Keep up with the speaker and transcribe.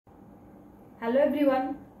Hello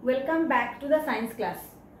everyone, welcome back to the science class.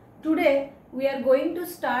 Today we are going to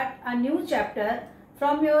start a new chapter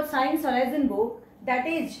from your Science Horizon book, that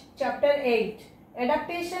is chapter 8,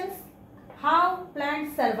 Adaptations, How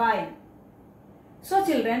Plants Survive. So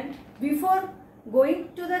children, before going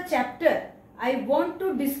to the chapter, I want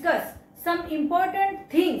to discuss some important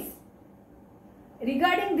things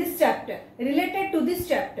regarding this chapter, related to this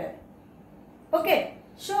chapter. Okay,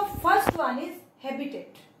 so first one is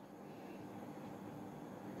habitat.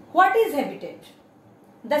 What is habitat?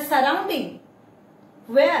 The surrounding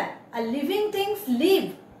where a living things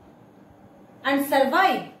live and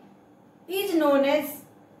survive is known as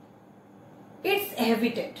its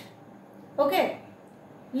habitat. Okay,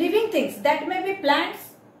 living things, that may be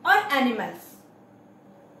plants or animals.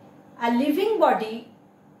 A living body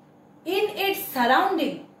in its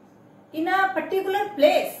surrounding, in a particular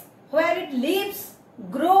place where it lives,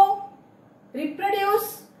 grow,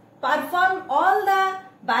 reproduce, perform all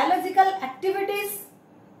the biological activities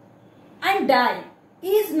and die,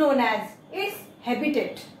 is known as its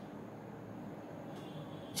habitat.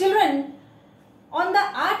 Children, on the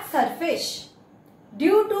earth's surface,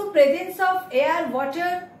 due to presence of air,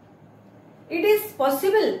 water, it is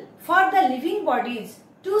possible for the living bodies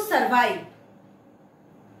to survive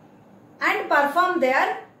and perform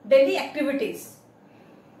their daily activities.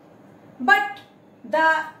 But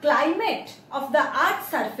the climate of the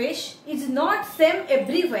earth's surface is not same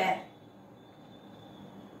everywhere.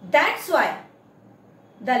 That's why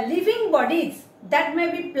the living bodies, that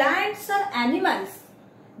may be plants or animals,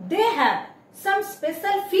 they have some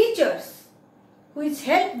special features which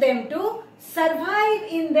help them to survive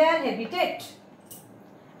in their habitat.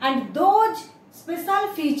 And those special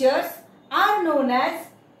features are known as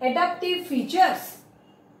adaptive features.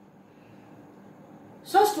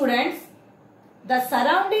 So students, the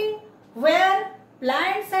surrounding where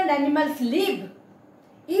plants and animals live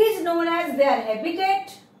is known as their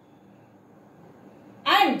habitat,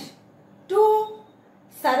 and to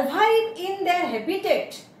survive in their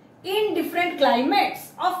habitat in different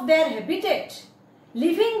climates of their habitat,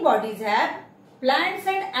 living bodies have, plants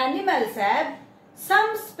and animals have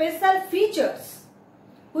some special features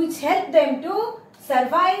which help them to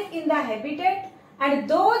survive in the habitat, and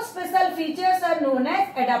those special features are known as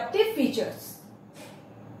adaptive features.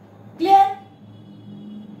 Clear?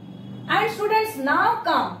 And students, now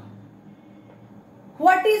come,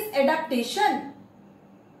 what is adaptation?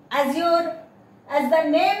 As the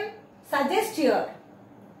name suggests here,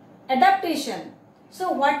 adaptation.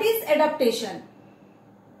 So what is adaptation?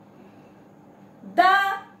 The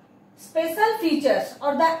special features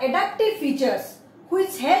or the adaptive features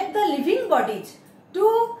which help the living bodies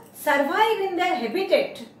to survive in their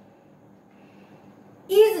habitat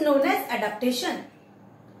is known as adaptation.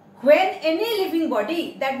 When any living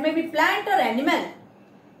body, that may be plant or animal,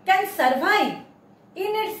 can survive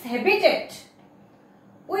in its habitat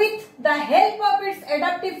with the help of its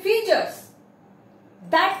adaptive features,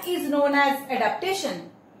 that is known as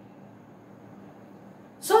adaptation.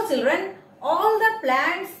 So children, all the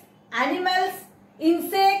plants, animals,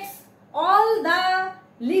 insects, all the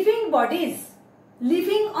living bodies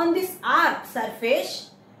living on this earth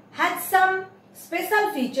surface has some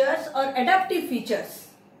special features or adaptive features.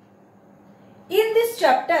 In this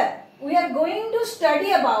chapter, we are going to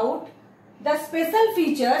study about the special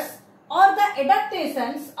features or the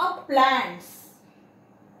adaptations of plants.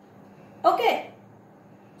 Okay,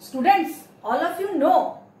 students, all of you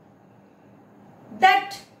know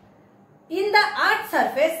that in the earth's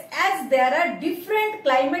surface, as there are different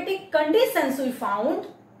climatic conditions we found,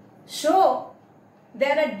 so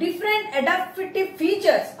there are different adaptive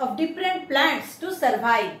features of different plants to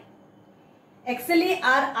survive. Actually,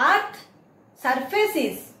 our earth surface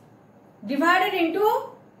is divided into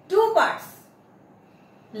two parts,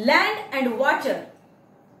 land and water.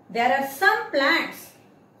 There are some plants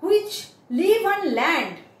which live on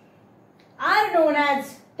land, are known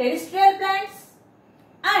as terrestrial plants,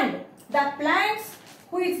 and the plants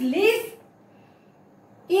which live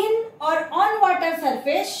in or on water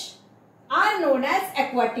surface are known as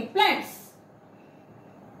aquatic plants.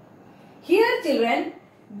 Here children,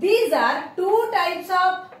 these are two types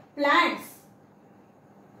of plants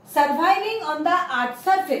surviving on the earth's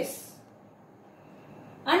surface.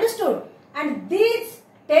 Understood? And these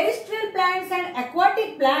terrestrial plants and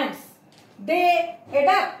aquatic plants, they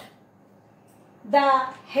adapt the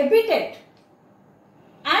habitat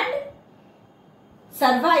and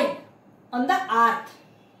survive on the earth.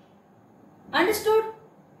 Understood?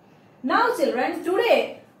 Now children,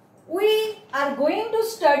 today we are going to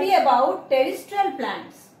study about terrestrial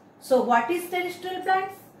plants. So what is terrestrial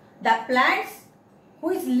plants? The plants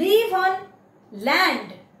which live on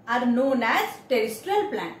land are known as terrestrial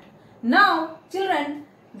plant. Now children,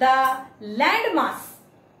 the land mass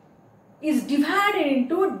is divided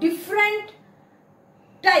into different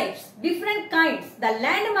types, different kinds. The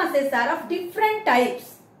land masses are of different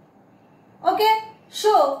types. Okay,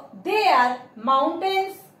 so they are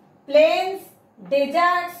mountains, plains,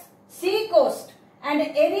 deserts, sea coast and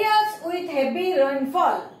areas with heavy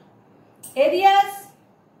rainfall. Areas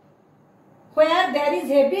where there is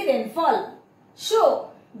heavy rainfall.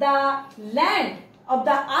 So the land of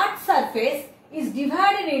the earth's surface is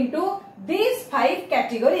divided into these 5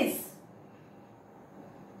 categories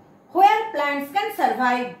where plants can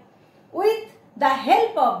survive with the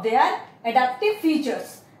help of their adaptive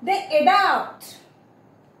features. They adapt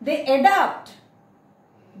these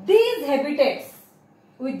habitats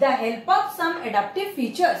with the help of some adaptive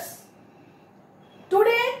features.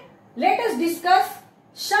 Today, let us discuss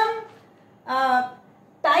some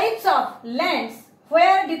types of lands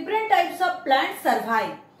where different types of plants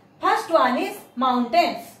survive. First one is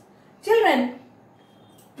mountains. Children,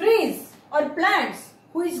 trees or plants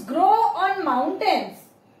which grow on mountains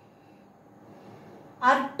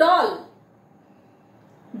are tall.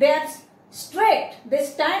 They are straight. They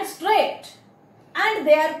stand straight and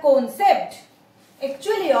they are cone-shaped.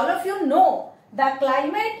 Actually, all of you know the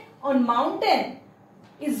climate on mountain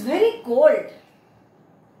is very cold.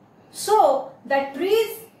 So the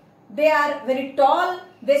trees, they are very tall,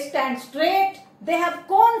 they stand straight, they have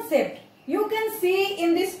cone shape. You can see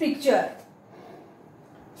in this picture.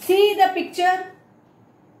 See the picture.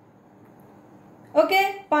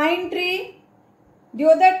 Okay, pine tree,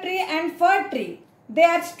 deodar tree and fir tree. They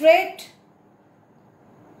are straight,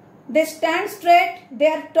 they stand straight, they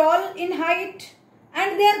are tall in height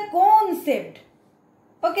and they are cone shaped.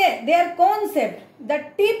 Okay, they are cone shaped. The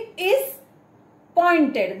tip is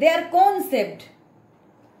pointed. They are cone shaped.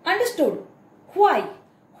 Understood? Why?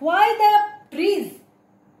 Why the trees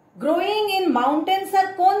growing in mountains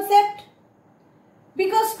are cone shaped?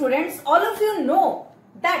 Because students, all of you know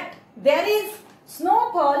that there is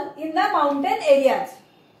snowfall in the mountain areas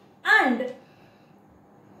and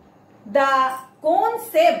the cone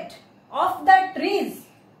shaped of the trees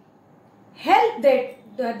help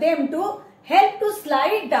them to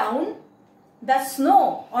slide down the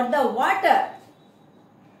snow or the water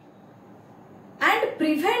and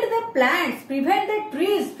prevent the plants, prevent the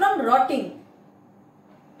trees from rotting.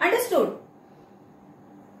 Understood?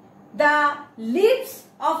 The leaves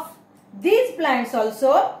of these plants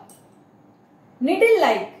also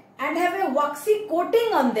needle-like and have a waxy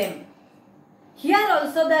coating on them. Here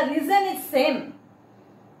also the reason is same.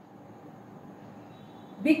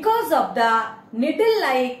 Because of the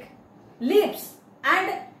needle-like leaves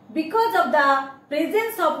and because of the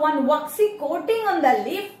presence of one waxy coating on the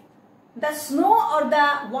leaf, the snow or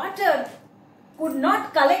the water could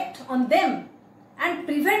not collect on them and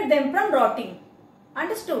prevent them from rotting.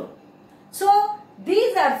 Understood? So,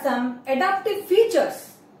 these are some adaptive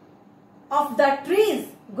features of the trees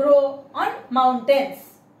grow on mountains.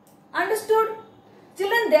 Understood?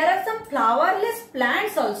 Children, there are some flowerless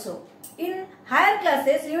plants also. In higher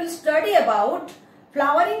classes, you will study about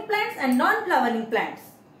flowering plants and non-flowering plants.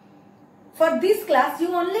 For this class,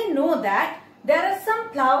 you only know that there are some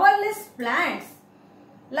flowerless plants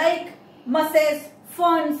like mosses,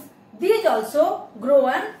 ferns. These also grow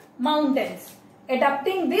on mountains,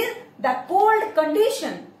 adapting the cold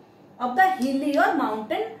condition of the hilly or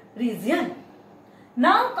mountain region.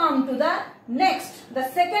 Now come to the next, the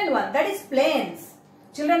second one, that is plains.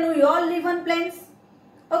 Children, we all live on plains.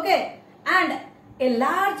 Okay, and a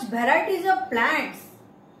large varieties of plants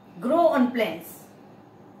grow on plains.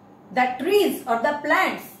 The trees or the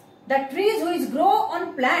plants, the trees which grow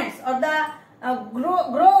on plants or the grow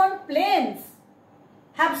on plains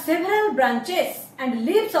have several branches and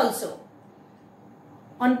leaves also.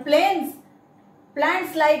 On plains,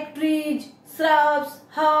 plants like trees, shrubs,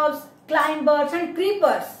 herbs, climbers and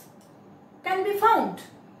creepers can be found.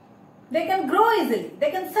 They can grow easily,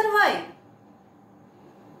 they can survive.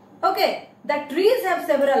 Okay, the trees have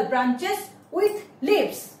several branches with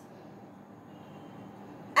leaves.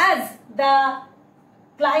 As the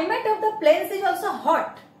climate of the plains is also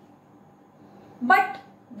hot, but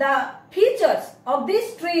the features of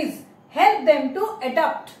these trees help them to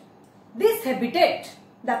adapt this habitat,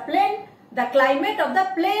 the climate of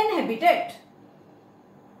the plain habitat.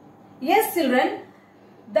 Yes, children,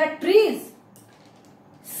 the trees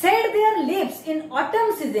shed their leaves in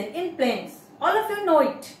autumn season in plains. All of you know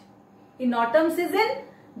it. In autumn season,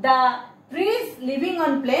 the trees living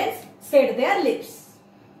on plains shed their leaves.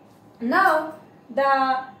 Now,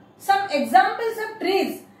 some examples of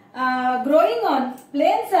trees growing on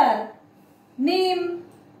plains are neem,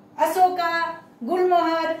 asoka,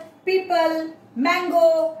 gulmohar, peepal,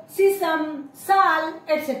 mango, sesame, sal,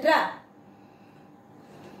 etc.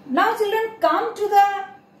 Now children, come to the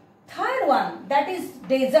third one, that is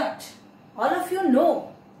desert. All of you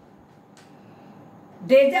know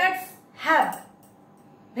deserts have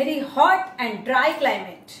very hot and dry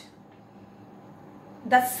climate.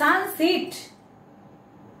 The sun's heat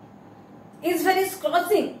is very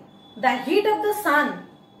scorching. The heat of the sun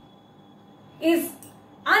is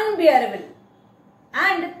unbearable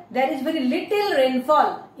and there is very little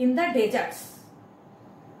rainfall in the deserts.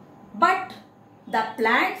 But the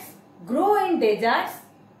plants grow in deserts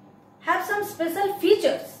have some special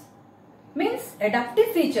features, means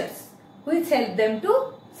adaptive features, which help them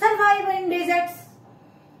to survive in deserts.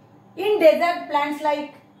 In desert, plants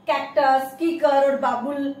like cactus, kikar or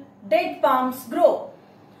babul, date palms grow.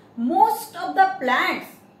 Most of the plants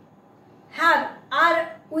are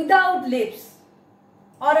without leaves,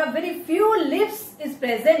 or a very few leaves is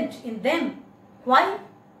present in them. Why?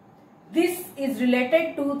 This is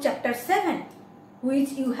related to chapter 7,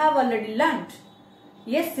 which you have already learnt.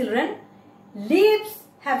 Yes children, leaves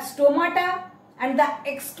have stomata and the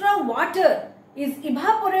extra water is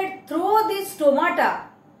evaporated through these stomata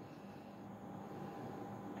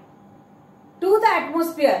to the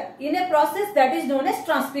atmosphere in a process that is known as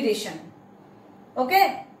transpiration.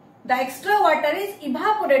 Okay, the extra water is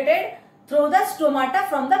evaporated through the stomata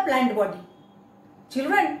from the plant body.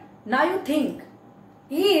 Children, now you think,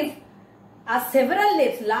 if several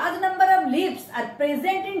leaves, large number of leaves are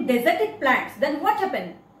present in desertic plants, then what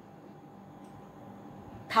happens?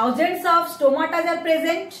 Thousands of stomata are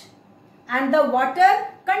present and the water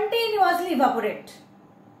continuously evaporates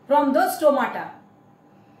from those stomata.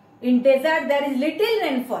 In desert, there is little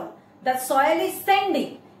rainfall. The soil is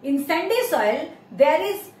sandy. In sandy soil, there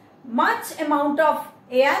is much amount of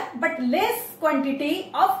air but less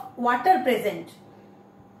quantity of water present.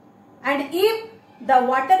 And if the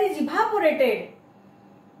water is evaporated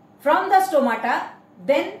from the stomata,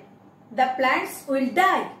 then the plants will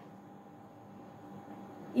die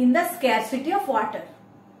in the scarcity of water.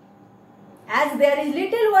 As there is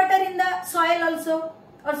little water in the soil also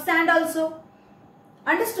or sand also.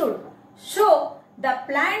 Understood? So, the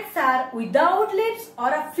plants are without leaves or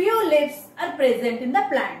a few leaves are present in the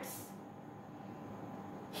plants.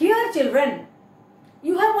 Here children,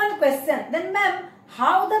 you have one question. Then ma'am,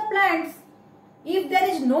 how the plants, if there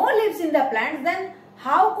is no leaves in the plants, then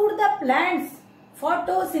how could the plants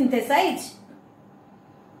photosynthesize?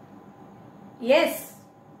 Yes,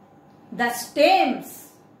 the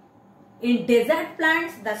stems. In desert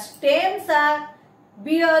plants, the stems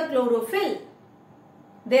bear chlorophyll.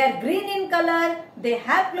 They are green in color, they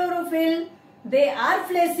have chlorophyll, they are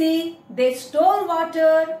fleshy, they store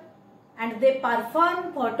water and they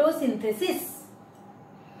perform photosynthesis.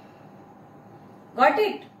 Got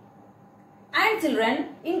it? And children,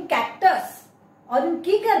 in cactus or in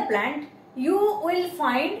kikar plant, you will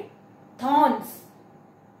find thorns.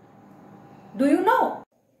 Do you know?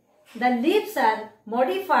 The leaves are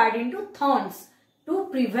modified into thorns to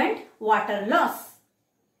prevent water loss.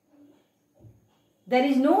 There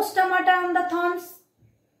is no stomata on the thorns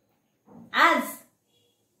as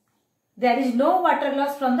there is no water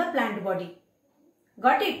loss from the plant body.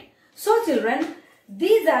 Got it? So children,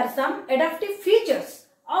 these are some adaptive features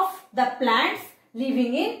of the plants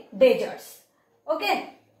living in deserts.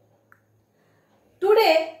 Okay.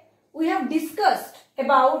 Today we have discussed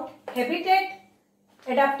about habitat,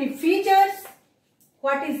 adaptive features,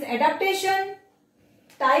 what is adaptation,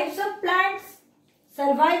 types of plants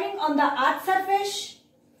surviving on the earth surface,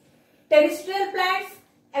 terrestrial plants.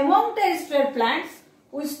 Among terrestrial plants,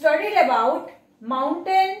 we studied about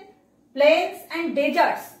mountain, plains and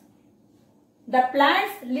deserts. The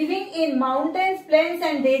plants living in mountains, plains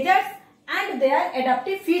and deserts and their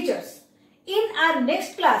adaptive features. In our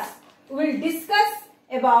next class, we will discuss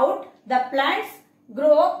about the plants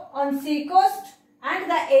grow on sea coast and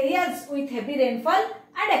the areas with heavy rainfall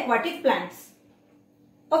and aquatic plants.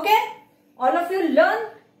 Okay? All of you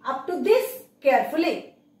learn up to this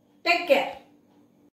carefully. Take care.